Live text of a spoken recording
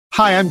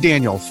Hi, I'm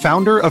Daniel,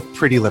 founder of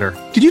Pretty Litter.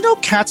 Did you know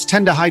cats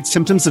tend to hide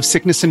symptoms of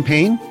sickness and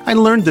pain? I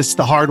learned this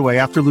the hard way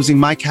after losing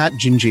my cat,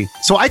 Gingy.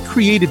 So I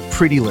created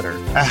Pretty Litter,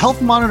 a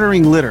health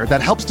monitoring litter that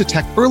helps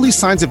detect early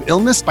signs of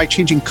illness by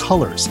changing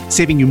colors,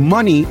 saving you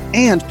money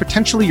and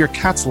potentially your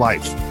cat's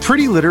life.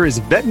 Pretty Litter is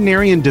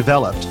veterinarian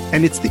developed,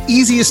 and it's the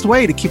easiest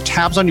way to keep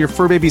tabs on your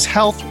fur baby's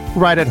health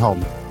right at home.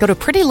 Go to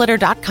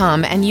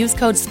prettylitter.com and use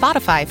code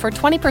SPOTIFY for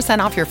 20%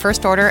 off your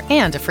first order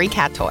and a free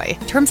cat toy.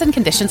 Terms and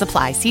conditions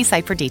apply. See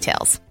site for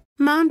details.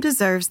 Mom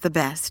deserves the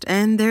best,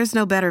 and there's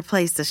no better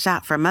place to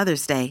shop for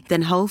Mother's Day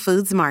than Whole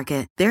Foods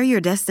Market. They're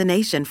your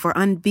destination for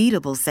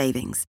unbeatable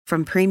savings,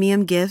 from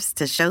premium gifts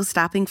to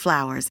show-stopping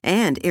flowers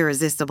and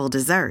irresistible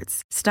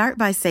desserts. Start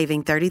by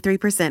saving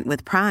 33%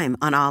 with Prime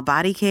on all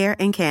body care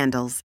and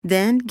candles.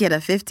 Then get a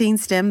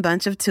 15-stem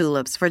bunch of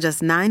tulips for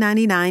just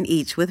 $9.99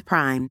 each with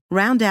Prime.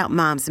 Round out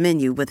Mom's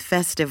menu with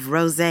festive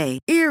rosé,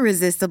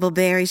 irresistible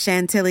berry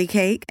chantilly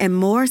cake, and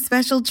more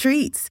special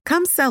treats.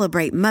 Come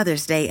celebrate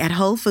Mother's Day at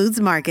Whole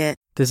Foods Market.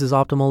 This is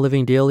Optimal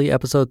Living Daily,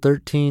 episode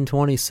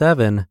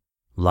 1327,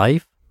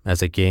 Life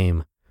as a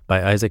Game,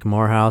 by Isaac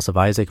Morehouse of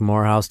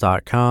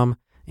isaacmorehouse.com.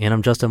 And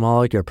I'm Justin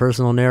Malik, your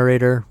personal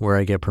narrator, where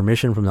I get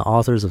permission from the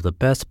authors of the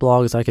best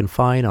blogs I can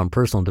find on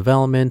personal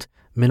development,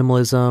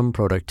 minimalism,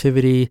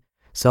 productivity,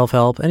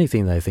 self-help,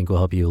 anything that I think will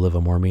help you live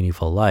a more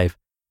meaningful life.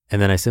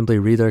 And then I simply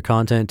read their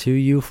content to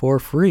you for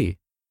free.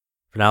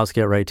 For now, let's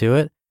get right to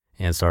it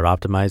and start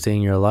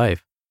optimizing your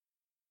life.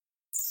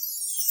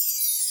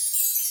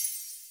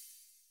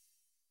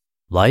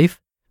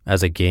 Life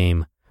as a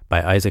Game,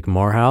 by Isaac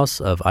Morehouse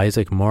of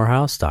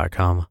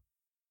isaacmorehouse.com.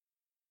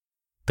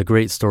 The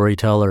great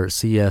storyteller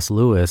C.S.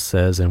 Lewis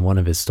says in one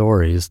of his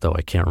stories, though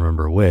I can't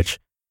remember which,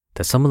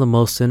 that some of the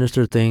most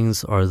sinister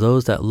things are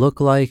those that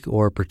look like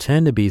or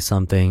pretend to be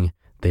something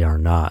they are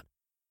not.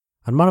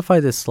 I'd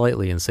modify this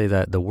slightly and say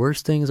that the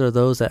worst things are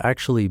those that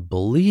actually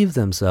believe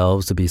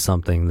themselves to be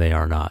something they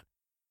are not.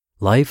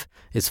 Life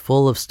is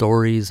full of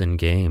stories and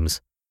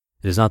games.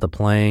 It is not the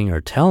playing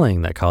or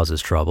telling that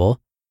causes trouble,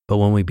 but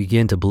when we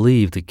begin to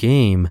believe the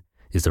game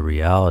is the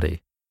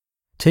reality.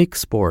 Take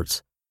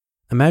sports.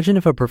 Imagine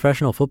if a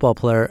professional football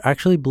player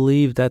actually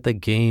believed that the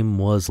game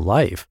was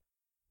life.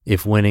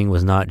 If winning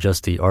was not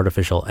just the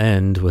artificial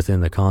end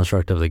within the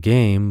construct of the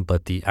game,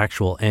 but the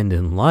actual end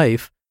in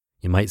life,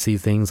 you might see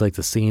things like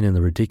the scene in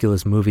the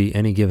ridiculous movie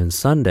Any Given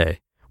Sunday,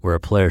 where a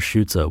player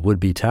shoots a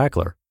would-be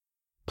tackler.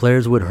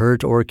 Players would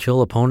hurt or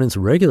kill opponents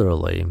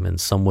regularly,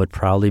 and some would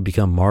proudly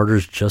become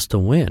martyrs just to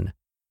win.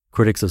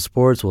 Critics of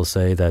sports will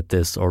say that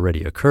this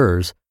already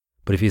occurs,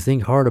 but if you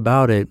think hard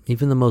about it,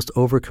 even the most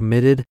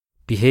overcommitted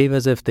behave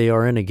as if they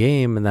are in a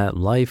game and that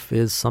life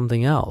is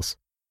something else.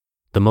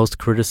 The most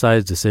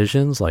criticized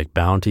decisions, like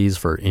bounties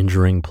for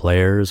injuring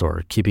players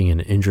or keeping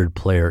an injured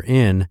player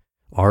in,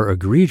 are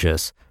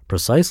egregious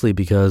precisely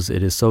because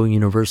it is so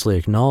universally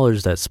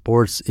acknowledged that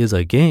sports is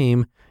a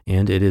game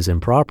and it is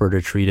improper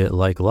to treat it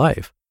like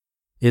life.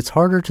 It's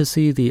harder to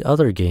see the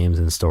other games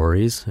and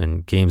stories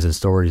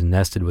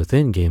nested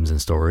within games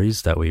and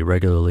stories that we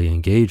regularly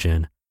engage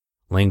in.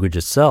 Language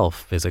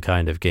itself is a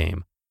kind of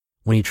game.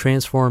 When you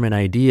transform an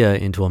idea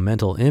into a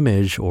mental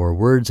image or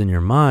words in your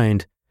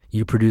mind,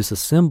 you produce a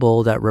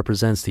symbol that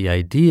represents the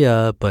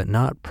idea, but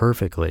not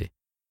perfectly.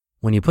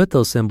 When you put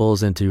those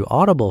symbols into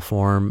audible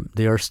form,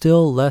 they are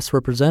still less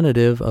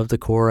representative of the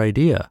core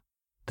idea.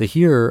 The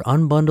hearer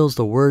unbundles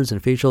the words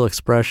and facial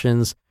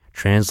expressions,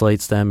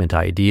 translates them into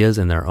ideas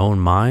in their own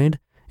mind,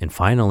 and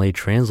finally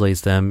translates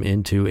them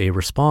into a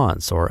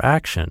response or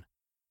action.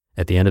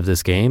 At the end of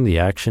this game, the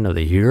action of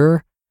the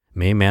hearer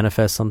may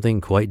manifest something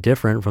quite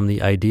different from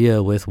the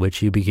idea with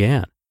which you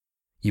began.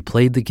 You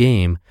played the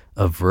game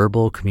of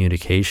verbal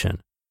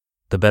communication.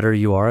 The better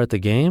you are at the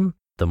game,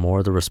 the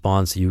more the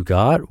response you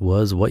got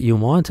was what you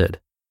wanted.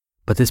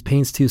 But this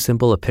paints too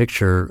simple a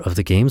picture of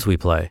the games we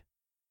play.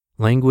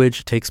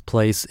 Language takes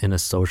place in a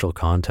social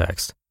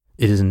context.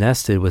 It is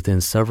nested within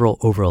several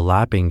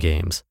overlapping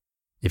games.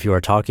 If you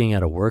are talking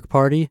at a work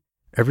party,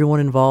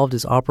 everyone involved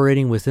is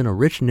operating within a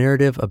rich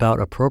narrative about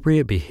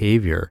appropriate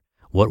behavior,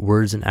 what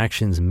words and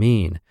actions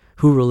mean,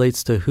 who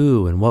relates to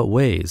who in what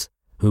ways,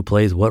 who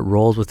plays what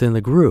roles within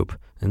the group,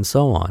 and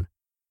so on.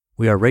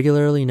 We are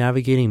regularly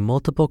navigating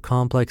multiple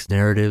complex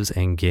narratives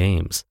and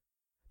games.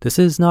 This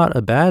is not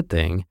a bad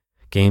thing.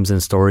 Games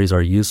and stories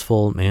are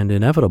useful and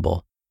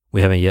inevitable.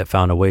 We haven't yet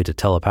found a way to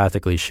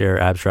telepathically share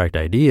abstract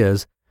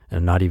ideas, and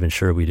I'm not even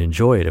sure we'd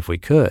enjoy it if we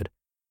could.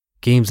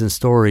 Games and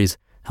stories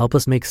help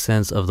us make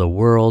sense of the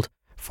world,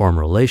 form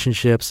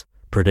relationships,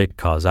 predict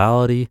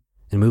causality,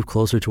 and move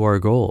closer to our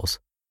goals.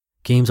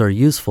 Games are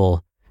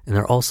useful, and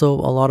they're also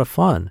a lot of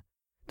fun.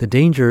 The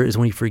danger is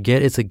when you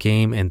forget it's a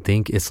game and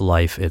think it's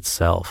life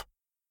itself.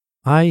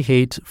 I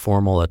hate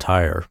formal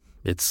attire.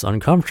 It's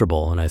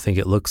uncomfortable, and I think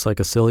it looks like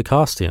a silly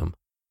costume.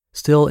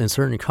 Still, in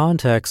certain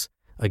contexts,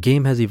 a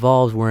game has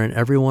evolved wherein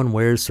everyone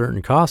wears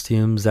certain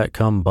costumes that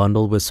come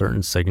bundled with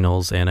certain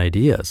signals and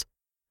ideas.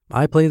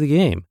 I play the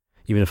game,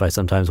 even if I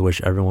sometimes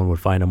wish everyone would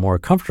find a more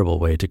comfortable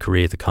way to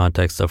create the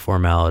context of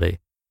formality.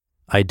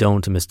 I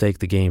don't mistake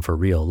the game for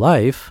real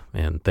life,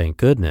 and thank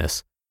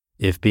goodness.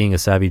 If being a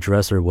savvy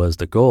dresser was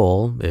the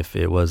goal, if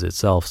it was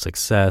itself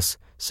success,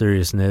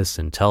 seriousness,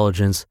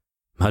 intelligence,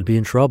 I'd be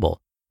in trouble.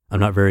 I'm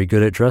not very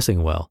good at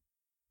dressing well.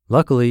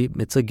 Luckily,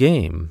 it's a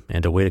game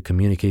and a way to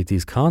communicate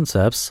these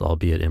concepts,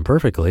 albeit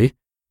imperfectly,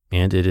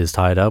 and it is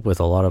tied up with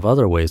a lot of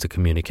other ways to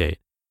communicate.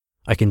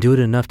 I can do it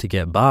enough to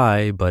get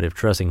by, but if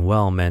dressing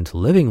well meant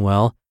living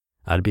well,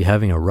 I'd be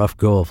having a rough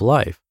go of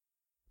life.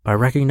 By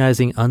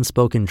recognizing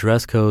unspoken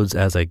dress codes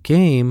as a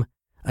game,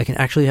 I can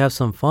actually have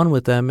some fun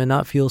with them and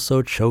not feel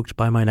so choked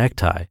by my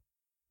necktie.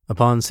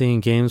 Upon seeing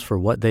games for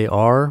what they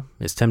are,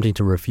 it's tempting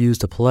to refuse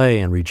to play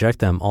and reject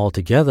them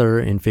altogether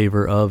in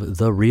favor of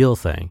the real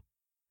thing.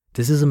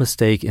 This is a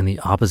mistake in the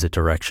opposite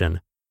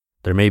direction.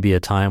 There may be a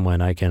time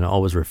when I can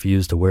always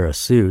refuse to wear a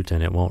suit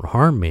and it won't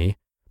harm me,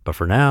 but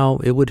for now,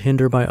 it would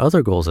hinder my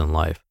other goals in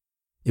life.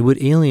 It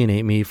would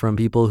alienate me from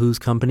people whose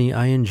company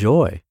I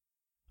enjoy.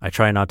 I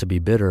try not to be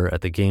bitter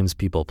at the games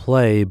people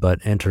play,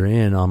 but enter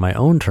in on my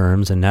own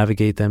terms and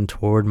navigate them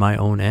toward my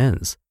own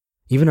ends.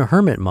 Even a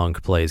hermit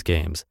monk plays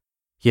games.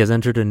 He has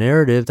entered a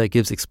narrative that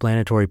gives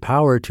explanatory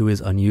power to his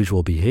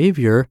unusual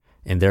behavior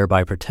and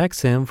thereby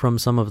protects him from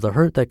some of the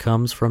hurt that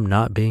comes from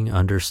not being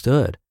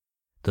understood.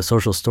 The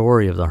social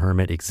story of the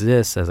hermit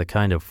exists as a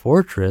kind of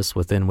fortress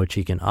within which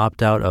he can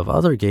opt out of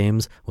other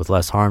games with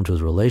less harm to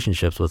his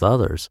relationships with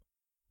others.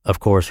 Of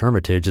course,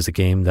 hermitage is a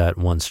game that,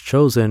 once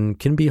chosen,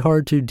 can be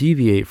hard to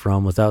deviate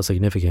from without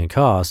significant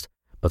cost,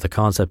 but the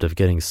concept of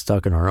getting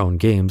stuck in our own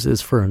games is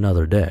for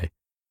another day.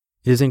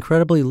 It is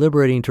incredibly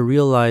liberating to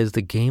realize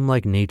the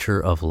game-like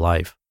nature of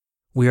life.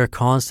 We are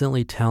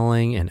constantly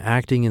telling and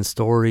acting in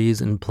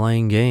stories and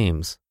playing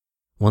games.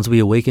 Once we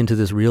awaken to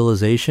this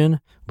realization,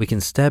 we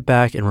can step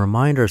back and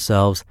remind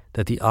ourselves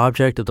that the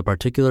object of the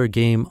particular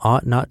game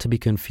ought not to be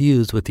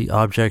confused with the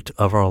object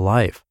of our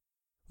life.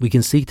 We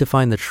can seek to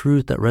find the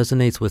truth that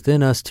resonates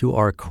within us to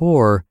our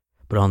core,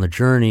 but on the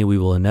journey, we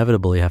will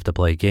inevitably have to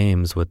play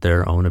games with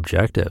their own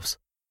objectives.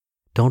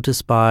 Don't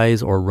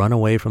despise or run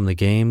away from the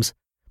games,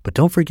 but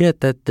don't forget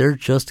that they're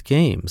just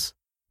games.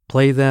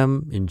 Play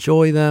them,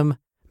 enjoy them,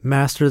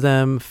 master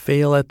them,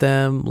 fail at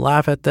them,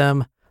 laugh at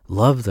them,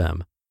 love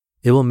them.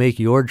 It will make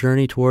your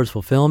journey towards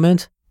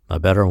fulfillment a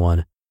better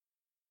one.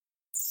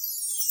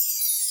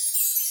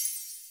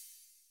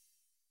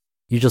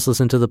 You just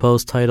listened to the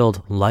post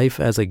titled Life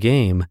as a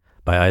Game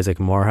by Isaac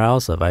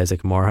Morehouse of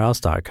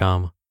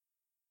isaacmorehouse.com.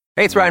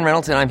 Hey, it's Ryan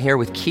Reynolds, and I'm here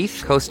with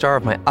Keith, co-star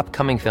of my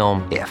upcoming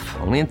film, If,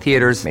 only in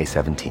theaters May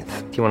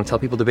 17th. Do you want to tell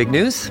people the big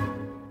news?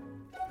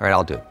 All right,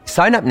 I'll do it.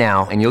 Sign up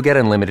now and you'll get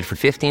unlimited for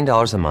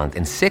 $15 a month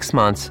and 6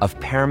 months of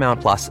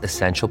Paramount Plus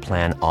Essential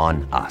Plan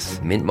on us.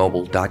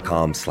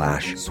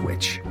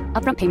 MintMobile.com/switch.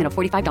 Upfront payment of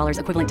 $45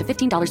 equivalent to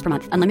 $15 per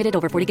month. Unlimited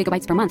over 40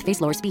 gigabytes per month.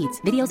 Face lower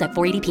speeds. Videos at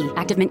 480p.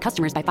 Active Mint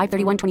customers by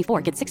 531.24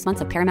 get 6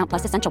 months of Paramount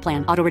Plus Essential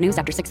Plan. Auto renews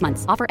after 6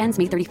 months. Offer ends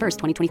May 31st,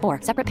 2024.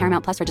 Separate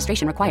Paramount Plus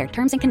registration required.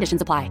 Terms and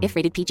conditions apply if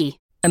rated PG.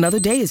 Another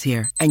day is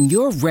here and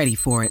you're ready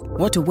for it.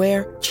 What to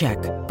wear? Check.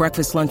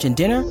 Breakfast, lunch, and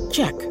dinner?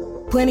 Check.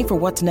 Planning for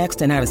what's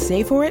next and how to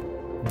save for it?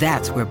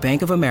 That's where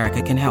Bank of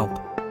America can help.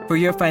 For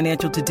your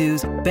financial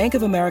to-dos, Bank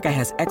of America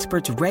has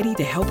experts ready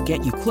to help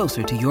get you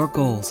closer to your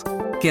goals.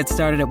 Get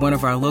started at one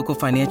of our local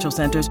financial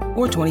centers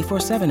or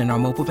 24/7 in our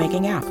mobile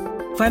banking app.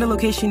 Find a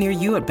location near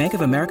you at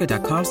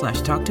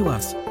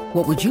bankofamerica.com/talktous.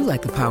 What would you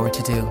like the power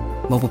to do?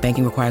 Mobile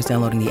banking requires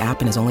downloading the app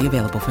and is only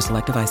available for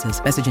select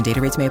devices. Message and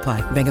data rates may apply.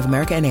 Bank of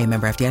America NA,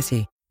 member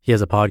FDIC. He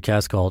has a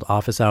podcast called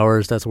Office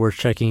Hours that's worth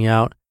checking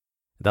out.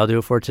 That'll do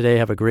it for today.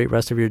 Have a great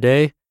rest of your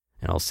day,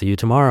 and I'll see you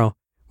tomorrow,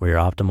 where your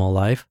optimal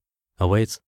life awaits.